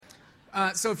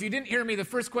So if you didn't hear me, the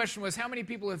first question was how many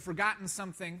people have forgotten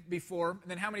something before, and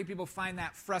then how many people find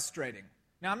that frustrating?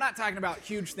 Now, I'm not talking about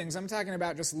huge things. I'm talking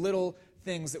about just little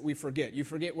things that we forget. You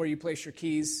forget where you place your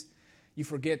keys. You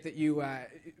forget that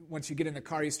once you get in the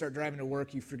car, you start driving to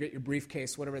work, you forget your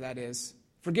briefcase, whatever that is.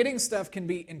 Forgetting stuff can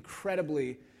be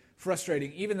incredibly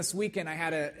frustrating. Even this weekend, I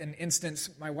had an instance.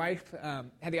 My wife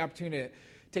had the opportunity to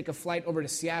take a flight over to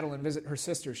Seattle and visit her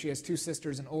sister. She has two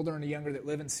sisters, an older and a younger, that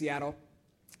live in Seattle.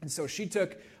 And so she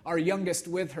took our youngest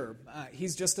with her.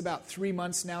 He's just about 3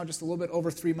 months now, just a little bit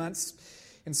over 3 months.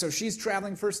 And so she's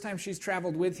traveling. First time she's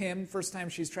traveled with him. First time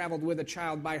she's traveled with a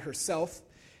child by herself.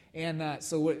 And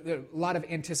so there a lot of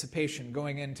anticipation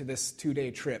going into this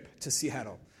 2-day trip to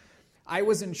Seattle. I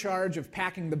was in charge of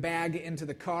packing the bag into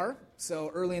the car.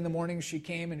 So early in the morning she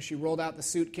came and she rolled out the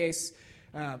suitcase,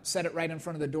 set it right in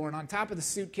front of the door. And on top of the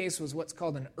suitcase was what's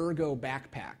called an ergo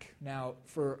backpack. Now,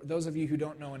 for those of you who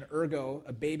don't know, an ergo,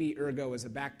 a baby ergo, is a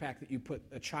backpack that you put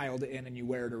a child in and you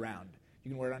wear it around.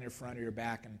 You can wear it on your front or your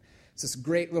back. And it's this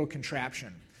great little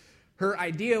contraption. Her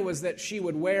idea was that she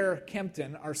would wear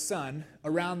Kempton, our son,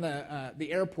 around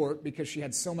the airport because she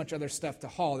had so much other stuff to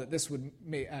haul that this would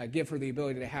give her the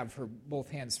ability to have her both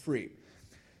hands free.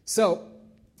 So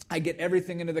I get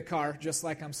everything into the car just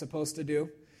like I'm supposed to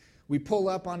do. We pull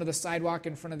up onto the sidewalk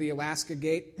in front of the Alaska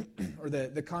Gate, or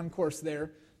the concourse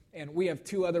there, and we have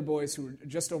two other boys who are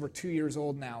just over 2 years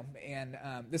old now, and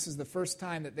this is the first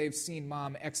time that they've seen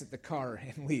Mom exit the car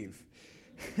and leave.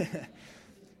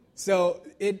 So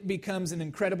it becomes an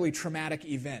incredibly traumatic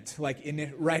event,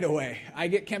 right away. I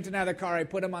get Kempton out of the car, I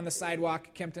put him on the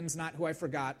sidewalk. Kempton's not who I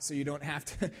forgot, so you don't have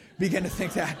to begin to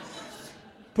think that.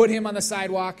 Put him on the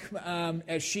sidewalk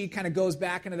as she kind of goes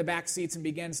back into the back seats and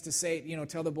begins to say,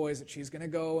 tell the boys that she's going to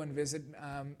go and visit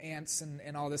aunts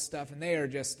and all this stuff. And they are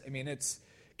just,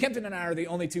 Kempton and I are the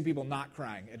only two people not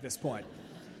crying at this point.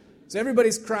 So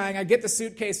everybody's crying. I get the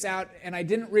suitcase out, and I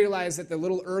didn't realize that the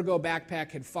little ergo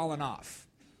backpack had fallen off.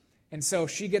 And so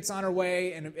she gets on her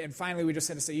way, and finally we just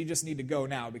had to say, you just need to go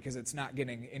now because it's not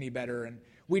getting any better. And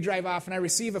we drive off, and I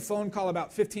receive a phone call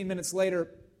about 15 minutes later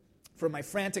from my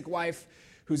frantic wife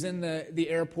who's in the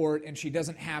airport, and she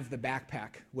doesn't have the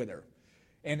backpack with her.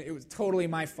 And it was totally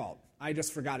my fault. I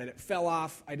just forgot it. It fell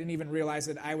off. I didn't even realize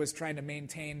it. I was trying to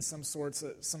maintain some sort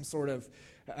of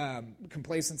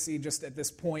complacency just at this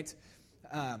point.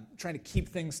 Trying to keep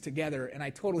things together, and I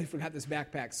totally forgot this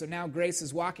backpack. So now Grace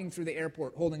is walking through the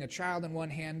airport holding a child in one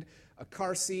hand, a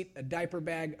car seat, a diaper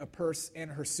bag, a purse, and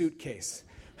her suitcase,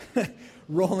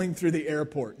 rolling through the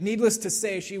airport. Needless to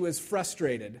say, she was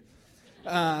frustrated,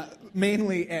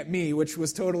 mainly at me, which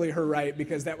was totally her right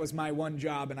because that was my one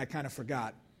job and I kind of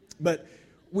forgot. But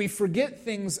we forget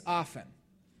things often.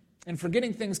 And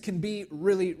forgetting things can be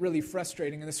really, really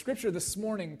frustrating. And the scripture this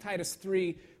morning, Titus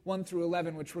 3, 1 through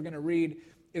 11, which we're going to read,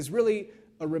 is really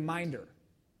a reminder.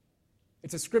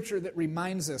 It's a scripture that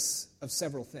reminds us of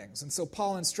several things. And so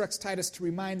Paul instructs Titus to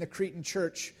remind the Cretan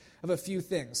church of a few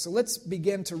things. So let's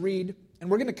begin to read, and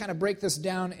we're going to kind of break this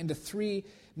down into 3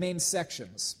 main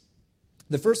sections.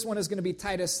 The first one is going to be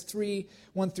Titus 3,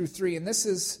 1 through 3, and this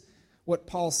is what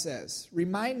Paul says.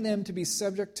 Remind them to be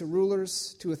subject to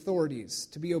rulers, to authorities,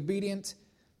 to be obedient,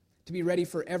 to be ready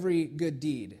for every good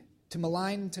deed, to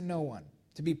malign to no one,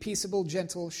 to be peaceable,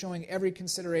 gentle, showing every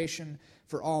consideration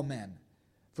for all men.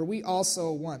 For we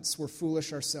also once were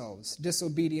foolish ourselves,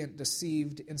 disobedient,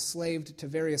 deceived, enslaved to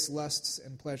various lusts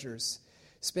and pleasures,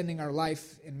 spending our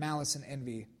life in malice and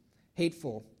envy,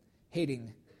 hateful,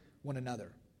 hating one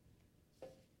another.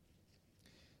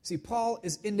 See, Paul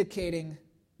is indicating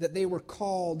that they were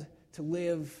called to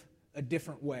live a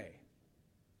different way.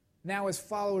 Now, as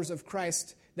followers of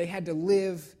Christ, they had to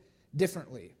live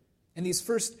differently. And these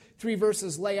first 3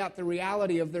 verses lay out the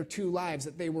reality of their 2 lives,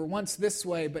 that they were once this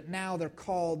way, but now they're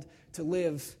called to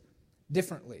live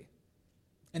differently.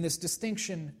 And this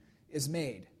distinction is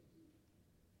made.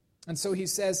 And so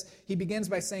he begins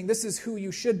by saying, this is who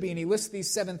you should be. And he lists these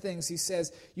 7 things. He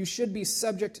says, you should be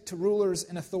subject to rulers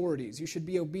and authorities. You should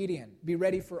be obedient. Be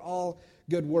ready for all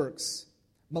good works.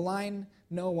 Malign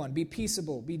no one. Be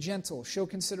peaceable. Be gentle. Show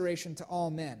consideration to all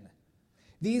men.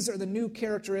 These are the new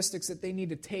characteristics that they need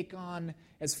to take on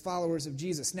as followers of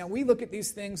Jesus. Now, we look at these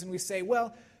things and we say,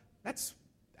 well, that's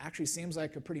actually seems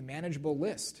like a pretty manageable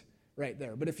list right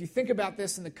there. But if you think about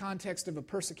this in the context of a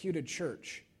persecuted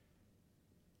church,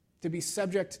 to be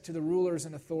subject to the rulers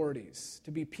and authorities, to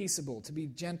be peaceable, to be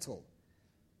gentle,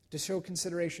 to show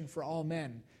consideration for all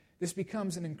men, this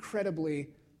becomes an incredibly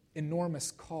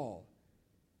enormous call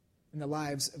in the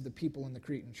lives of the people in the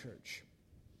Cretan church.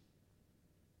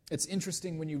 It's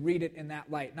interesting when you read it in that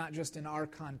light, not just in our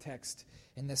context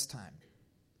in this time.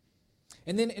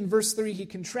 And then in verse 3, he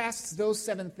contrasts those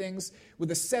 7 things with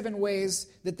the 7 ways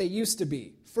that they used to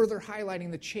be, further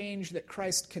highlighting the change that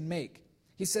Christ can make.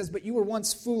 He says, "But you were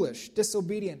once foolish,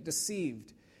 disobedient,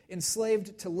 deceived,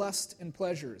 enslaved to lust and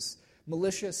pleasures,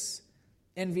 malicious,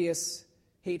 envious,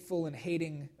 hateful, and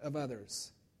hating of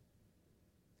others."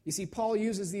 You see, Paul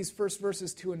uses these first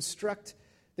verses to instruct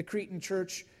the Cretan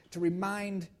church, to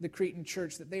remind the Cretan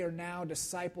church that they are now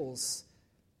disciples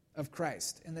of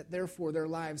Christ, and that therefore their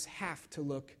lives have to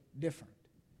look different.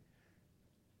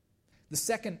 The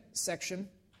second section,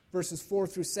 verses 4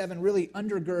 through 7, really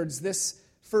undergirds this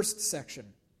first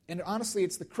section. And honestly,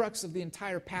 it's the crux of the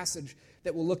entire passage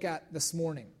that we'll look at this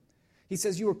morning. He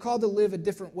says, "You were called to live a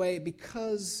different way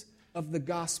because of the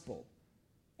gospel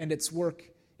and its work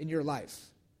in your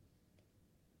life."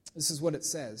 This is what it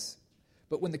says.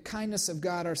 "But when the kindness of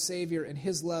God our Savior and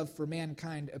His love for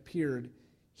mankind appeared,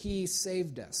 He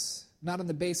saved us, not on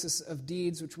the basis of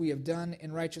deeds which we have done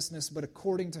in righteousness, but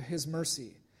according to His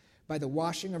mercy, by the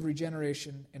washing of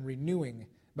regeneration and renewing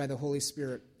by the Holy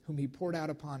Spirit, whom He poured out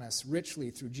upon us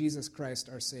richly through Jesus Christ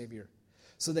our Savior,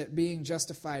 so that being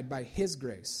justified by His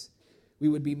grace, we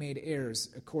would be made heirs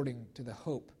according to the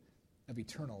hope of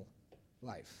eternal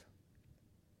life."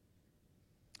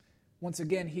 Once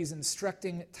again, he's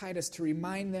instructing Titus to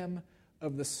remind them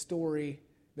of the story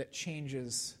that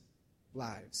changes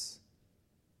lives.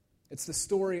 It's the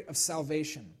story of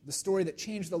salvation, the story that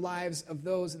changed the lives of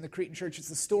those in the Cretan church. It's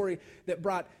the story that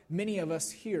brought many of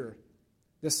us here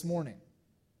this morning.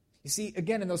 You see,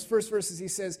 again, in those first verses, he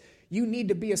says, you need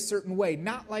to be a certain way,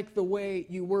 not like the way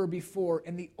you were before.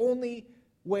 And the only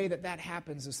way that that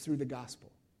happens is through the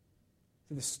gospel,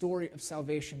 through the story of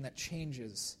salvation that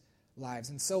changes lives.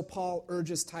 And so Paul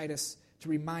urges Titus to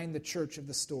remind the church of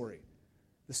the story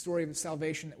of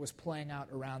salvation that was playing out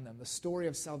around them, the story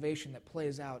of salvation that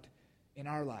plays out in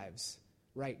our lives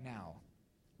right now,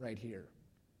 right here.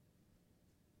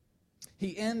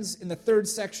 He ends in the third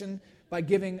section by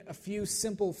giving a few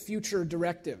simple future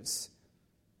directives.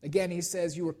 Again, he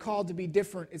says, you were called to be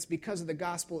different. It's because of the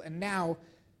gospel, and now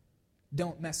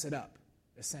don't mess it up,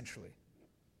 essentially.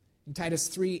 In Titus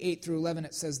 3, 8 through 11,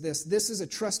 it says this, "This is a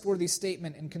trustworthy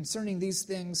statement, and concerning these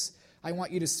things, I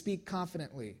want you to speak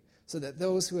confidently, so that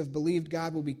those who have believed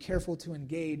God will be careful to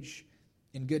engage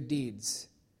in good deeds.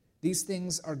 These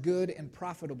things are good and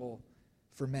profitable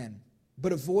for men.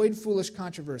 But avoid foolish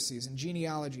controversies and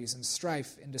genealogies and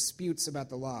strife and disputes about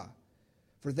the law,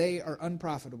 for they are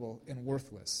unprofitable and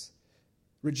worthless.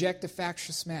 Reject a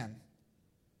factious man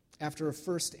after a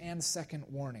first and second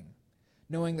warning,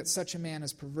 knowing that such a man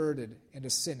is perverted and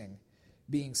is sinning,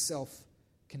 being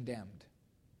self-condemned."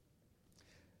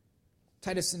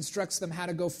 Titus instructs them how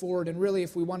to go forward, and really,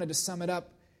 if we wanted to sum it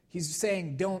up, he's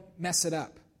saying, don't mess it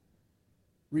up.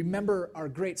 Remember our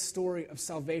great story of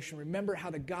salvation. Remember how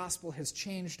the gospel has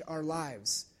changed our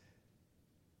lives.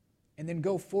 And then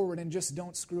go forward and just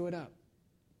don't screw it up.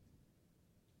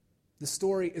 The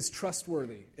story is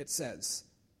trustworthy, it says,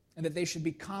 and that they should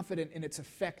be confident in its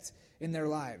effect in their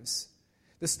lives.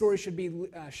 The story should be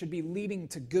leading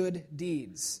to good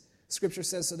deeds. Scripture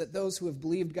says, so that those who have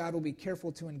believed God will be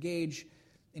careful to engage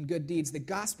in good deeds. The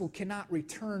gospel cannot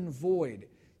return void,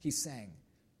 he's saying.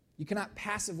 You cannot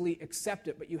passively accept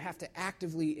it, but you have to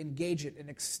actively engage it and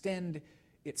extend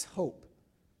its hope.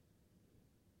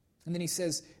 And then he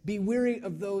says, be weary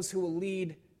of those who will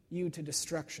lead you to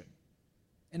destruction,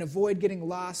 and avoid getting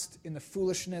lost in the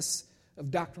foolishness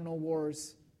of doctrinal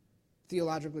wars,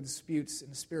 theological disputes,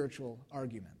 and spiritual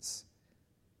arguments.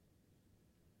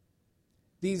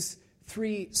 These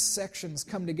three sections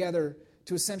come together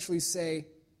to essentially say,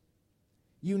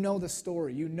 you know the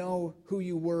story, you know who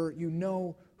you were, you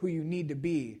know who you need to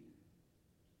be.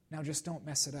 Now just don't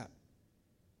mess it up.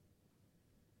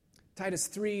 Titus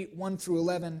 3, 1 through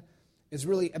 11 is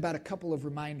really about a couple of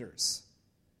reminders.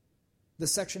 The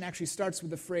section actually starts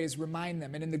with the phrase, remind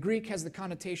them, and in the Greek has the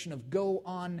connotation of go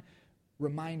on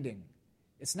reminding.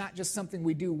 It's not just something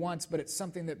we do once, but it's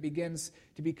something that begins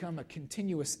to become a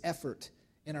continuous effort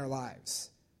in our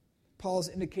lives. Paul's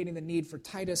indicating the need for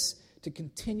Titus to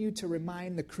continue to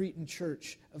remind the Cretan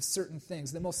church of certain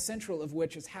things, the most central of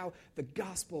which is how the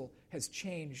gospel has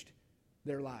changed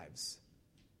their lives.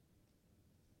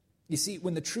 You see,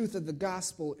 when the truth of the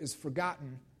gospel is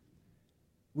forgotten,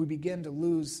 we begin to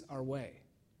lose our way.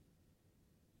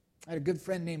 I had a good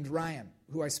friend named Ryan,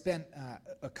 who I spent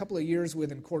a couple of years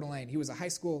with in Coeur d'Alene. He was a high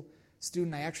school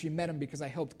student. I actually met him because I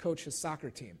helped coach his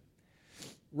soccer team.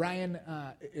 Ryan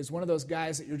is one of those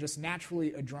guys that you're just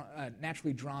naturally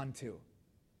drawn to.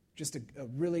 Just a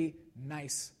really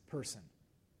nice person.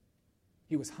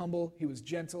 He was humble. He was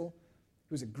gentle.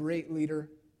 He was a great leader.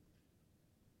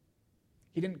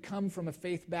 He didn't come from a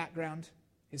faith background.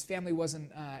 His family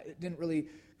didn't really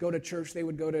go to church. They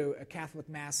would go to a Catholic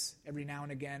Mass every now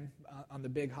and again on the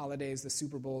big holidays, the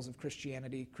Super Bowls of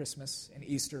Christianity, Christmas and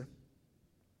Easter.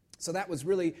 So that was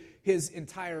really his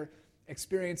entire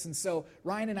experience. And so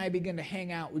Ryan and I began to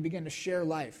hang out. We began to share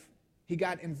life. He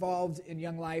got involved in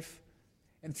Young Life,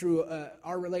 and through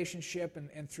our relationship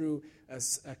and through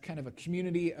a kind of a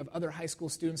community of other high school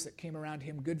students that came around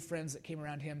him, good friends that came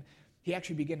around him, he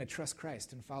actually began to trust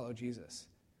Christ and follow Jesus.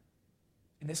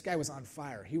 And this guy was on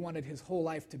fire. He wanted his whole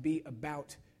life to be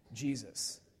about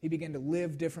Jesus. He began to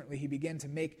live differently. He began to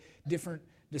make different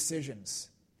decisions.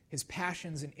 His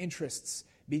passions and interests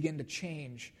began to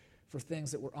change for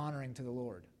things that were honoring to the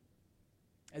Lord.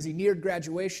 As he neared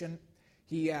graduation,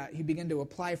 he began to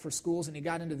apply for schools, and he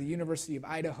got into the University of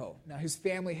Idaho. Now, his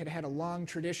family had had a long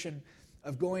tradition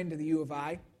of going to the U of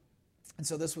I, and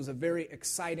so this was a very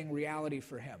exciting reality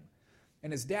for him.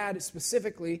 And his dad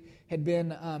specifically had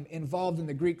been involved in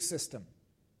the Greek system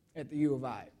at the U of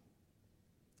I.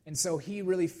 And so he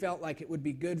really felt like it would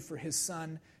be good for his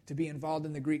son to be involved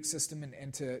in the Greek system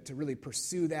and to really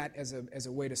pursue that as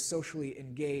a way to socially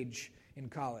engage in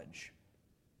college.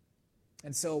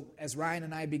 And so as Ryan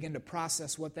and I began to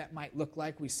process what that might look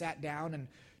like, we sat down and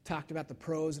talked about the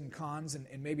pros and cons and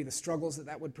maybe the struggles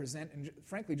that would present, and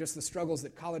frankly, just the struggles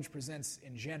that college presents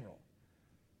in general.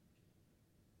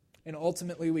 And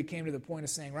ultimately, we came to the point of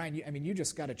saying, Ryan, you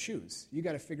just got to choose. You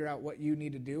got to figure out what you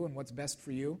need to do and what's best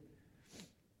for you.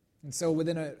 And so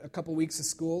within a couple weeks of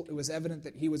school, it was evident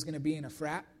that he was going to be in a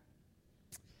frat.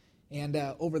 And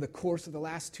over the course of the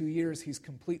last 2 years, he's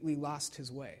completely lost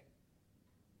his way.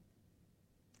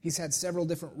 He's had several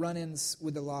different run-ins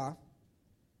with the law.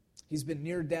 He's been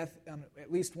near death on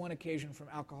at least one occasion from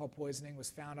alcohol poisoning,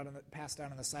 was passed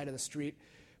out on the side of the street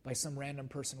by some random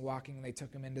person walking, and they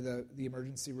took him into the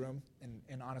emergency room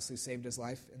and honestly saved his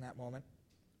life in that moment.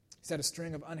 He's had a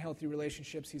string of unhealthy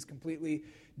relationships. He's completely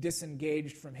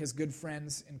disengaged from his good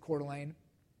friends in Coeur d'Alene.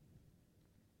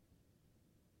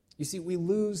 You see, we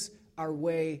lose our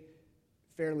way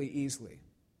fairly easily.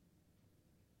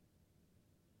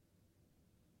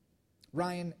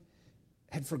 Ryan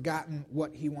had forgotten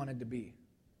what he wanted to be.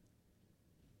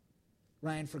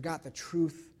 Ryan forgot the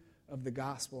truth of the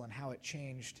gospel and how it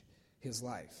changed his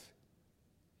life.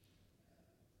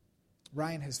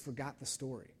 Ryan has forgot the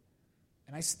story.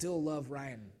 And I still love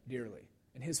Ryan dearly,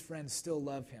 and his friends still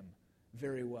love him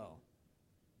very well.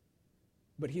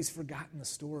 But he's forgotten the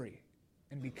story,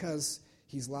 and because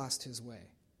he's lost his way.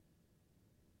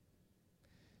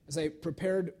 As I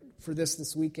prepared for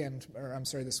this week,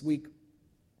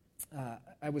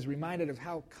 I was reminded of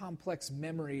how complex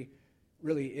memory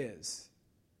really is.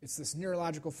 It's this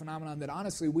neurological phenomenon that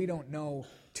honestly we don't know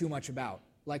too much about.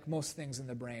 Like most things in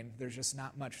the brain, there's just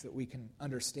not much that we can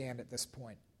understand at this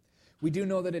point. We do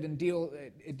know that it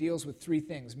deals with three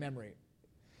things, memory.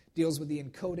 It deals with the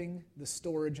encoding, the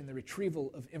storage, and the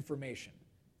retrieval of information.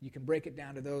 You can break it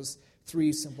down to those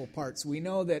three simple parts. We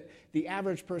know that the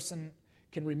average person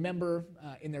can remember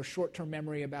in their short-term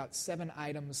memory about 7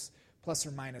 items plus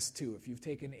or minus 2. If you've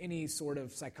taken any sort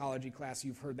of psychology class,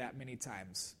 you've heard that many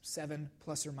times. 7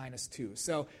 plus or minus 2.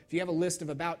 So if you have a list of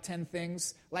about 10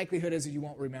 things, likelihood is that you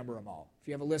won't remember them all. If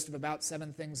you have a list of about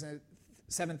 7 things,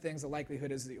 the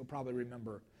likelihood is that you'll probably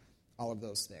remember all of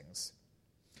those things.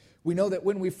 We know that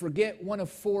when we forget, one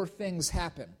of 4 things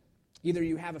happen. Either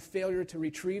you have a failure to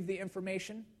retrieve the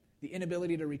information, the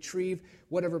inability to retrieve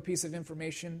whatever piece of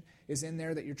information is in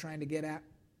there that you're trying to get at.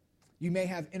 You may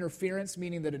have interference,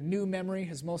 meaning that a new memory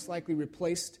has most likely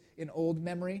replaced an old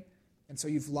memory, and so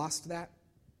you've lost that.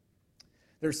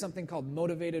 There's something called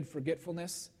motivated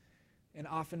forgetfulness, and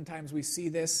oftentimes we see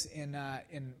this in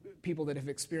people that have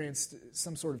experienced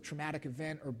some sort of traumatic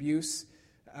event or abuse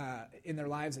in their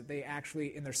lives, that they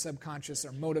actually, in their subconscious,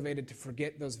 are motivated to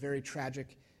forget those very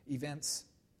tragic events.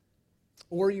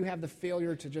 Or you have the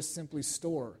failure to just simply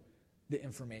store the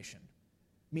information,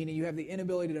 meaning you have the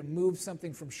inability to move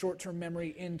something from short-term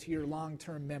memory into your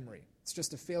long-term memory. It's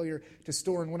just a failure to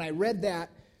store. And when I read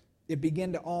that, it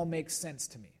began to all make sense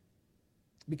to me.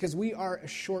 Because we are a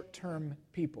short-term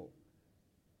people.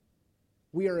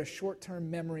 We are a short-term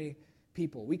memory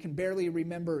people. We can barely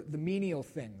remember the menial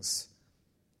things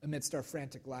amidst our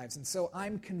frantic lives. And so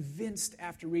I'm convinced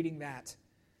after reading that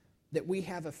we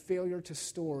have a failure to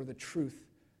store the truth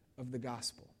of the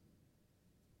gospel.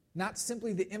 Not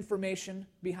simply the information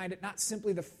behind it, not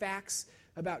simply the facts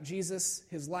about Jesus,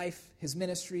 his life, his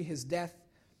ministry, his death,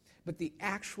 but the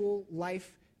actual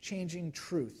life-changing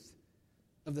truth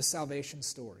of the salvation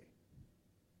story.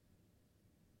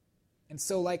 And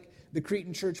so, like the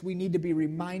Cretan church, we need to be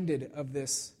reminded of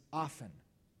this often.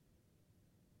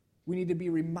 We need to be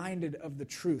reminded of the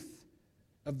truth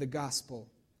of the gospel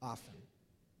often.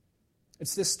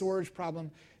 It's this storage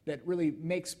problem that really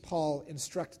makes Paul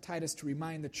instruct Titus to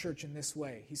remind the church in this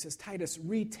way. He says, Titus,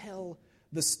 retell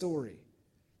the story.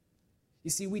 You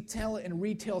see, we tell and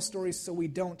retell stories so we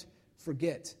don't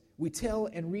forget. We tell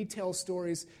and retell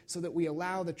stories so that we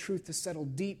allow the truth to settle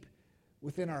deep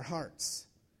within our hearts.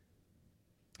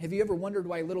 Have you ever wondered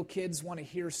why little kids want to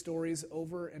hear stories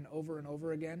over and over and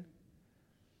over again?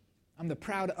 I'm the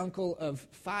proud uncle of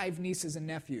 5 nieces and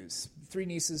nephews. 3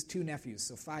 nieces, 2 nephews,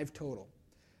 so 5 total.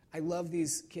 I love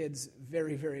these kids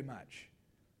very, very much.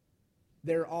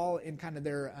 They're all in kind of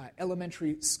their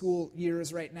elementary school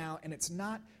years right now, and it's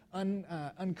not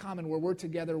uncommon where we're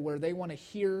together where they want to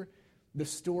hear the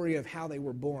story of how they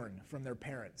were born from their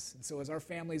parents. And so as our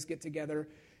families get together,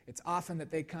 it's often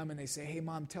that they come and they say, hey,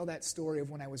 Mom, tell that story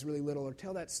of when I was really little, or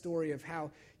tell that story of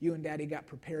how you and Daddy got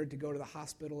prepared to go to the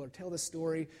hospital, or tell the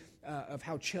story of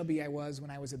how chubby I was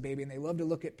when I was a baby. And they love to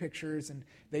look at pictures, and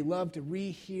they love to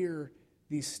rehear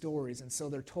these stories. And so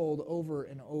they're told over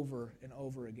and over and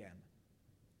over again.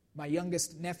 My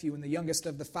youngest nephew, and the youngest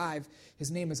of the 5,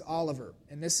 his name is Oliver.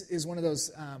 And this is one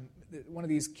of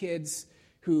these kids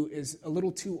who is a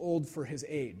little too old for his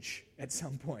age at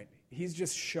some point. He's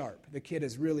just sharp. The kid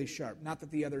is really sharp. Not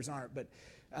that the others aren't,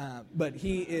 but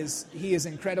he is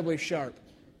incredibly sharp.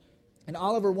 And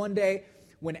Oliver, one day,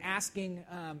 when asking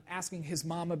his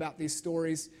mom about these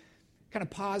stories, kind of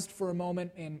paused for a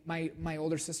moment. And my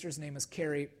older sister's name is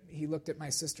Carrie. He looked at my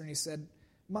sister and he said,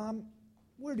 Mom,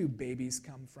 where do babies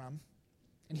come from?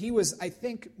 And he was, I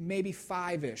think, maybe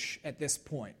 5-ish at this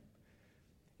point.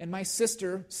 And my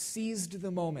sister seized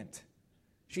the moment.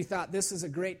 She thought this is a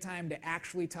great time to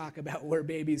actually talk about where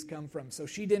babies come from. So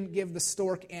she didn't give the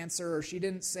stork answer, or she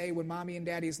didn't say when mommy and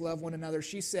daddies love one another.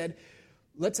 She said,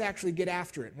 let's actually get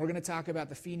after it. We're going to talk about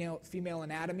the female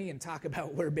anatomy and talk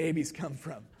about where babies come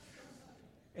from.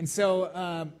 And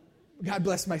so, God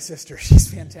bless my sister.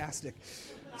 She's fantastic.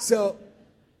 So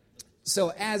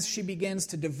as she begins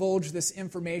to divulge this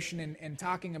information and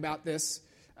talking about this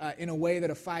in a way that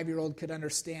a 5-year-old could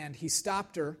understand, he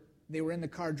stopped her. They were in the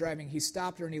car driving. He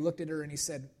stopped her and he looked at her and he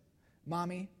said,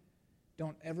 Mommy,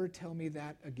 don't ever tell me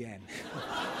that again.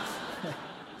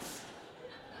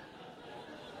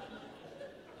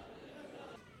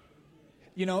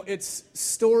 You know, it's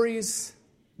stories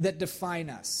that define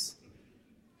us.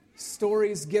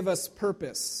 Stories give us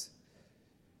purpose.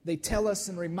 They tell us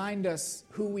and remind us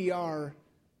who we are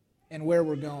and where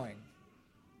we're going.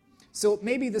 So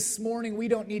maybe this morning we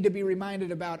don't need to be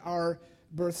reminded about our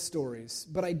birth stories,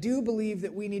 but I do believe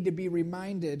that we need to be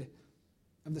reminded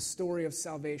of the story of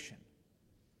salvation.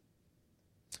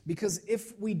 Because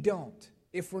if we don't,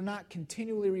 if we're not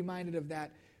continually reminded of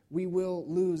that, we will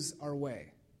lose our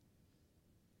way.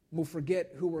 We'll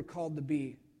forget who we're called to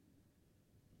be.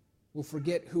 We'll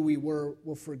forget who we were.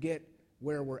 We'll forget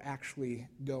where we're actually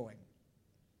going.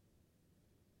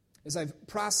 As I've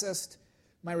processed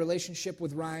my relationship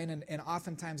with Ryan, and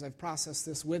oftentimes I've processed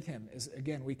this with him, as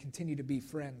again, we continue to be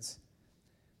friends,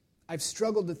 I've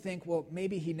struggled to think, well,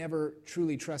 maybe he never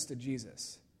truly trusted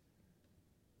Jesus.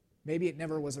 Maybe it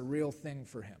never was a real thing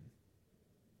for him.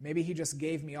 Maybe he just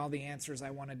gave me all the answers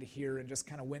I wanted to hear and just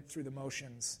kind of went through the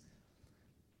motions.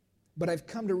 But I've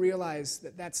come to realize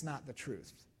that that's not the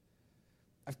truth.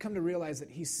 I've come to realize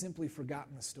that he's simply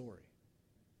forgotten the story.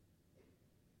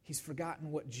 He's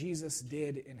forgotten what Jesus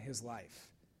did in his life.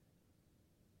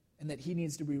 And that he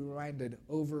needs to be reminded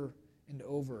over and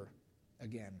over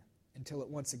again until it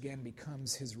once again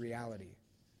becomes his reality.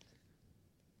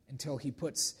 Until he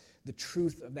puts the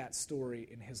truth of that story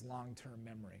in his long-term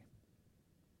memory.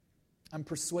 I'm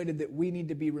persuaded that we need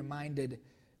to be reminded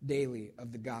daily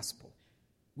of the gospel.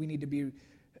 We need to be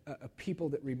a people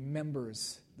that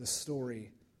remembers the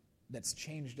story that's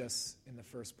changed us in the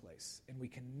first place. And we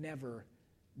can never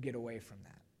get away from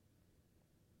that.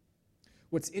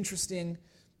 What's interesting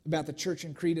about the church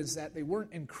in Crete is that they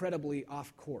weren't incredibly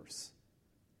off course.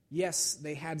 Yes,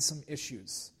 they had some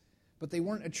issues, but they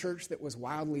weren't a church that was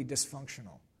wildly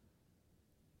dysfunctional.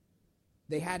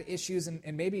 They had issues,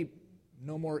 and maybe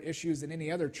no more issues than any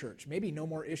other church. Maybe no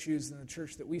more issues than the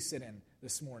church that we sit in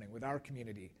this morning with our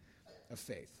community of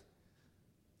faith.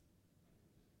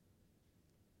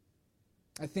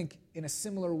 I think in a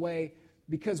similar way,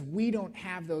 because we don't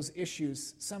have those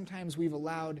issues, sometimes we've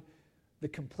allowed the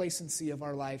complacency of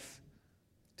our life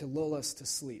to lull us to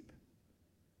sleep,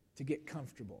 to get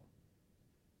comfortable.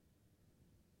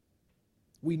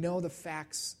 We know the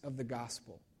facts of the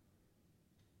gospel.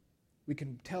 We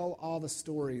can tell all the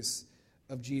stories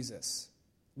of Jesus.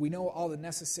 We know all the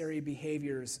necessary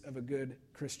behaviors of a good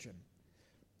Christian.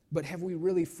 But have we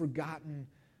really forgotten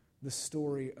the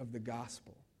story of the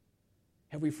gospel?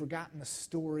 Have we forgotten the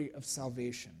story of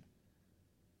salvation,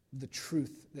 the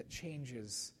truth that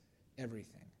changes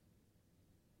everything?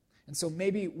 And so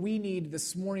maybe we need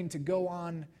this morning to go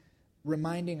on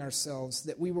reminding ourselves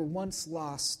that we were once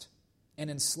lost and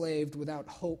enslaved without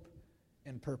hope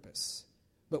and purpose,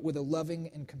 but with a loving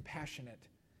and compassionate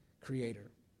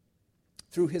Creator.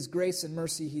 Through His grace and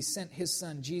mercy, He sent His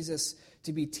Son, Jesus,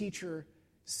 to be teacher,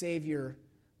 Savior,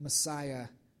 Messiah,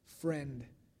 friend,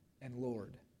 and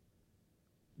Lord.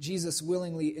 Jesus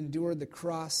willingly endured the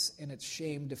cross and its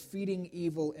shame, defeating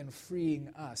evil and freeing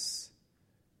us,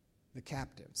 the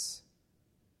captives.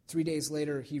 3 days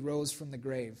later, He rose from the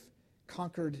grave,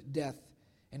 conquered death,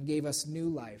 and gave us new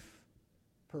life,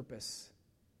 purpose,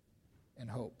 and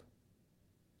hope.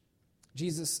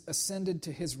 Jesus ascended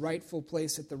to His rightful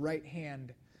place at the right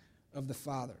hand of the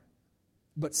Father,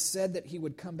 but said that He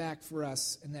would come back for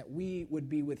us and that we would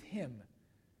be with Him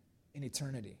in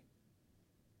eternity.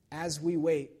 As we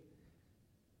wait,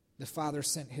 the Father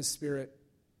sent His Spirit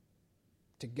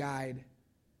to guide,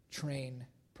 train,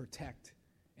 protect,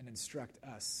 and instruct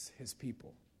us, His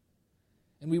people.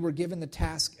 And we were given the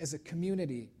task as a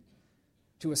community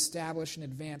to establish and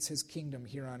advance His kingdom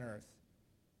here on earth.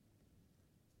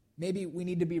 Maybe we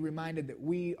need to be reminded that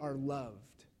we are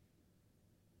loved,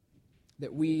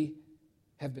 that we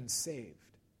have been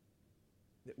saved,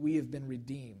 that we have been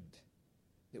redeemed,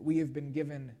 that we have been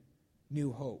given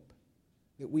new hope,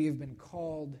 that we have been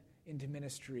called into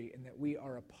ministry, and that we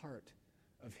are a part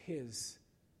of His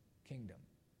kingdom.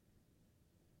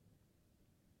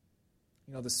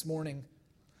 You know, this morning,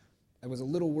 I was a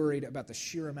little worried about the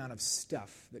sheer amount of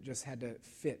stuff that just had to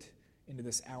fit into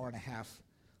this hour-and-a-half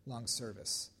long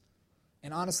service.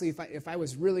 And honestly, if I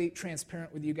was really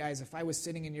transparent with you guys, if I was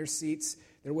sitting in your seats,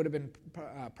 there would have been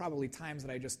probably times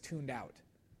that I just tuned out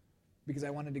because I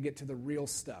wanted to get to the real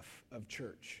stuff of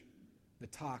church, the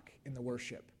talk and the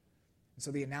worship. And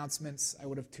so the announcements I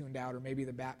would have tuned out, or maybe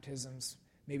the baptisms,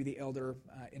 maybe the elder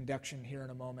induction here in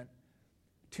a moment.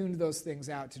 Tuned those things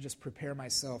out to just prepare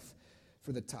myself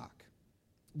for the talk.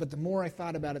 But the more I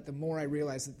thought about it, the more I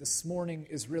realized that this morning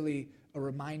is really a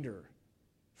reminder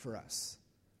for us.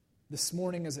 This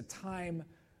morning is a time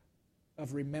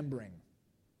of remembering.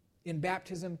 In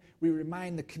baptism, we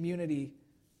remind the community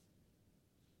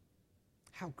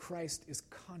how Christ is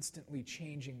constantly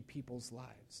changing people's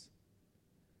lives.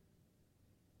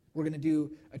 We're going to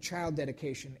do a child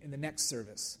dedication in the next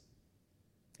service.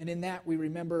 And in that, we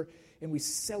remember and we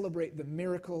celebrate the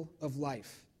miracle of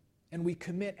life. And we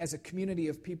commit as a community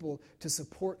of people to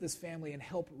support this family and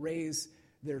help raise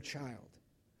their child.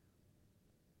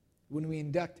 When we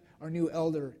induct our new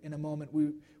elder in a moment,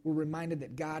 we're reminded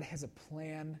that God has a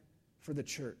plan for the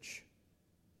church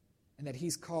and that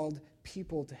He's called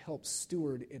people to help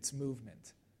steward its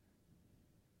movement.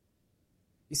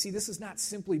 You see, this is not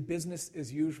simply business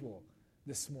as usual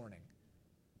this morning.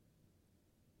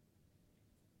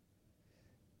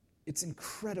 It's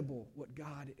incredible what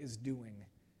God is doing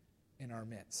in our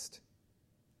midst.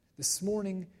 This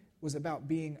morning was about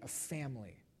being a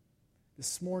family.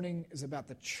 This morning is about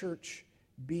the church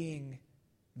being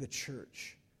the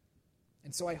church.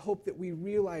 And so I hope that we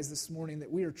realize this morning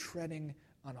that we are treading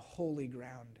on holy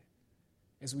ground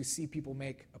as we see people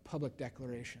make a public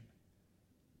declaration,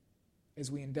 as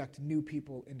we induct new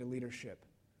people into leadership,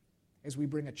 as we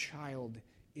bring a child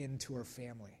into our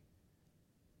family.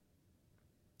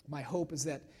 My hope is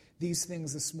that these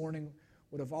things this morning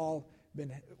would have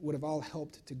all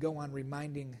helped to go on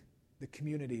reminding the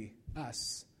community,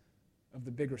 us, of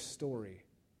the bigger story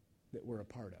that we're a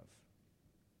part of.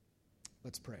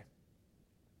 Let's pray.